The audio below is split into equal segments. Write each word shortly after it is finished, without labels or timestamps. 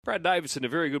Brad Davidson, a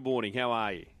very good morning. How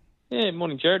are you? Yeah,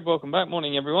 morning, Jared. Welcome back.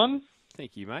 Morning, everyone.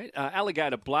 Thank you, mate.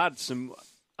 Alligator Blood, some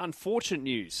unfortunate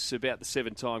news about the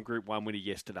seven-time Group 1 winner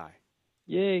yesterday.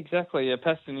 Yeah, exactly.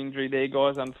 Passed an injury there,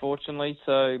 guys, unfortunately.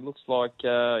 So it looks like,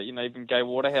 even Gay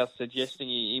Waterhouse suggesting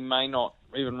he may not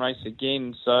even race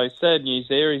again. So sad news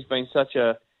there. He's been such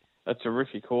a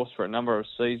terrific horse for a number of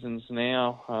seasons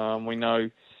now. We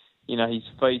know, his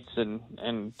feats and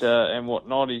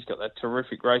whatnot. He's got that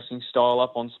terrific racing style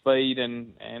up on speed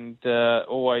and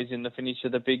always in the finish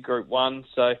of the big Group 1.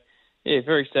 So, yeah,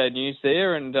 very sad news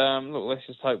there. And, look, let's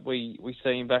just hope we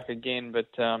see him back again. But,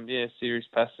 serious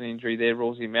passing injury there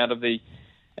rules him out of the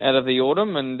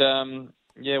autumn. And,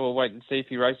 we'll wait and see if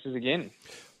he races again.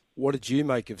 What did you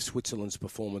make of Switzerland's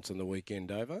performance on the weekend,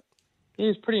 Davo? He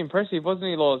was pretty impressive, wasn't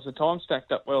he, Loz? The time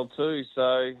stacked up well too.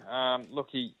 So,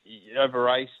 he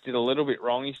over-raced, did a little bit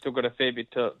wrong. He's still got a fair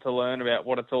bit to learn about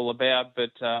what it's all about.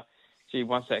 But,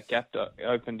 once that gap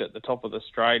opened at the top of the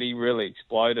straight, he really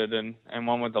exploded and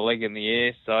won with the leg in the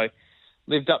air. So,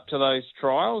 lived up to those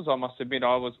trials. I must admit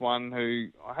I was one who,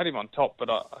 I had him on top, but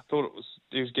I thought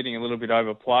he was getting a little bit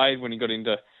overplayed when he got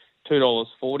into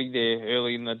 $2.40 there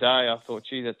early in the day. I thought,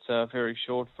 that's very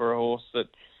short for a horse that,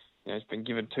 it's been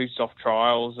given two soft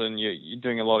trials and you're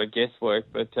doing a lot of guesswork.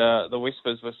 But the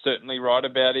whispers were certainly right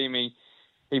about him.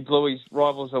 He blew his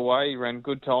rivals away. He ran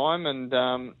good time. And,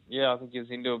 I think he was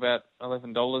into about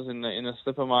 $11 in the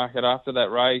slipper market after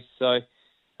that race. So,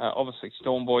 obviously,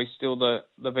 Storm Boy's still the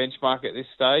benchmark at this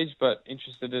stage, but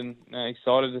interested and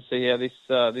excited to see how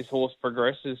this horse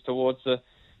progresses towards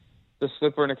the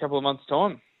slipper in a couple of months'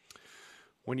 time.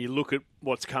 When you look at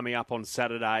what's coming up on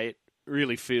Saturday, it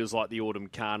really feels like the Autumn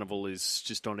Carnival is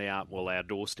just on our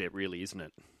doorstep, really, isn't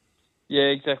it? Yeah,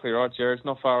 exactly right, Jared. It's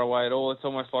not far away at all. It's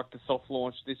almost like the soft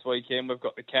launch this weekend. We've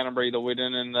got the Canterbury, the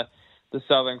Widden, and the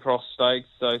Southern Cross Stakes.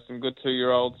 So some good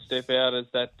 2-year-olds step out as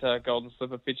that Golden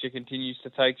Slipper picture continues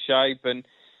to take shape, and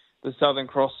the Southern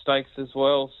Cross Stakes as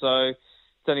well. So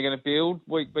it's only going to build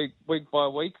week by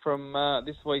week from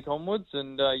this week onwards,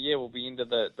 and we'll be into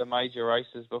the major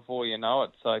races before you know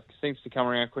it. So it seems to come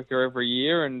around quicker every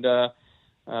year, and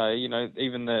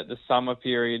even the summer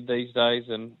period these days,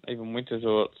 and even winter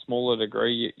to a smaller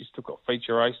degree, you still got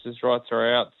feature races right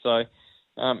throughout. So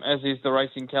as is the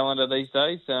racing calendar these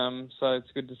days. So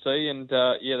it's good to see, and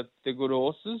the good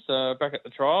horses back at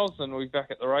the trials, and we'll be back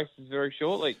at the races very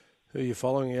shortly. Who are you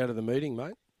following out of the meeting,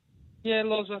 mate? Yeah,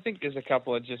 Loz, I think there's a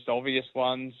couple of just obvious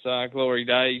ones. Glory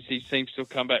Days, he seems to have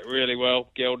come back really well.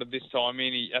 Gelded this time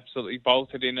in, he absolutely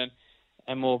bolted in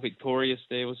and more victorious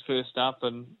there, was first up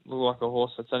and looked like a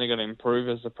horse that's only going to improve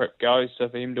as the prep goes. So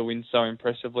for him to win so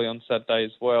impressively on Saturday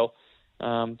as well,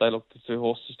 they look the two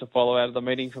horses to follow out of the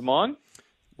meeting for mine.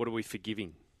 What are we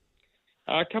forgiving?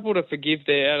 A couple to forgive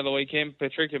there out of the weekend.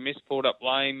 Patricia Miss pulled up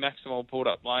lame, Maximal pulled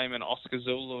up lame, and Oscar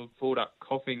Zula pulled up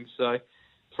coughing. So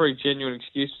 3 genuine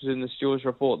excuses in the Stewards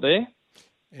report there.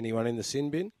 Anyone in the sin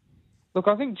bin? Look,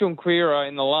 I think Junquera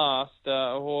in the last,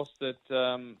 a horse that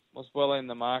was well in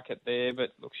the market there,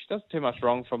 but look, she does too much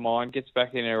wrong for mine, gets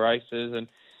back in her races and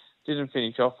didn't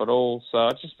finish off at all. So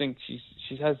I just think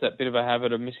she has that bit of a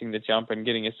habit of missing the jump and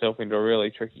getting herself into a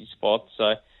really tricky spot.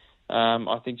 So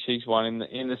I think she's one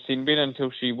in the sin bin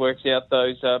until she works out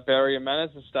those barrier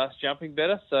manners and starts jumping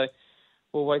better. So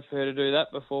we'll wait for her to do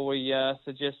that before we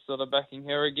suggest sort of backing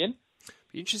her again.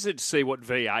 Be interested to see what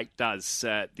V8 does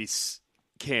this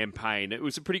campaign. It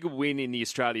was a pretty good win in the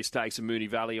Australia Stakes of Moonee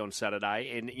Valley on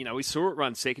Saturday, and we saw it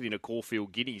run second in a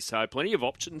Caulfield Guinea, so plenty of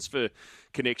options for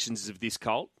connections of this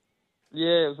colt.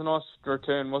 Yeah, it was a nice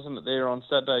return, wasn't it, there on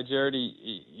Saturday, Jared?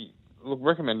 He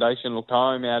recommendation looked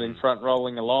home out in front,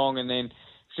 rolling along, and then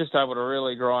just able to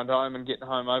really grind home and get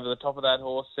home over the top of that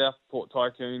horse. Southport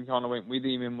Tycoon kind of went with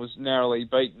him and was narrowly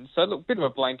beaten. So, look, a bit of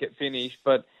a blanket finish,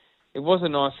 but it was a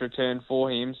nice return for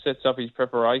him. Sets up his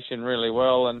preparation really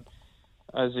well, and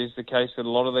as is the case with a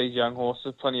lot of these young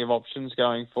horses, plenty of options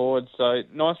going forward. So,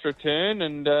 nice return,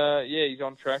 and he's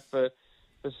on track for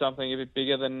something a bit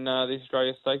bigger than the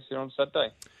Australia Stakes here on Saturday.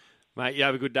 Mate, you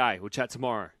have a good day. We'll chat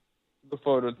tomorrow. Look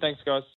forward to it. Thanks, guys.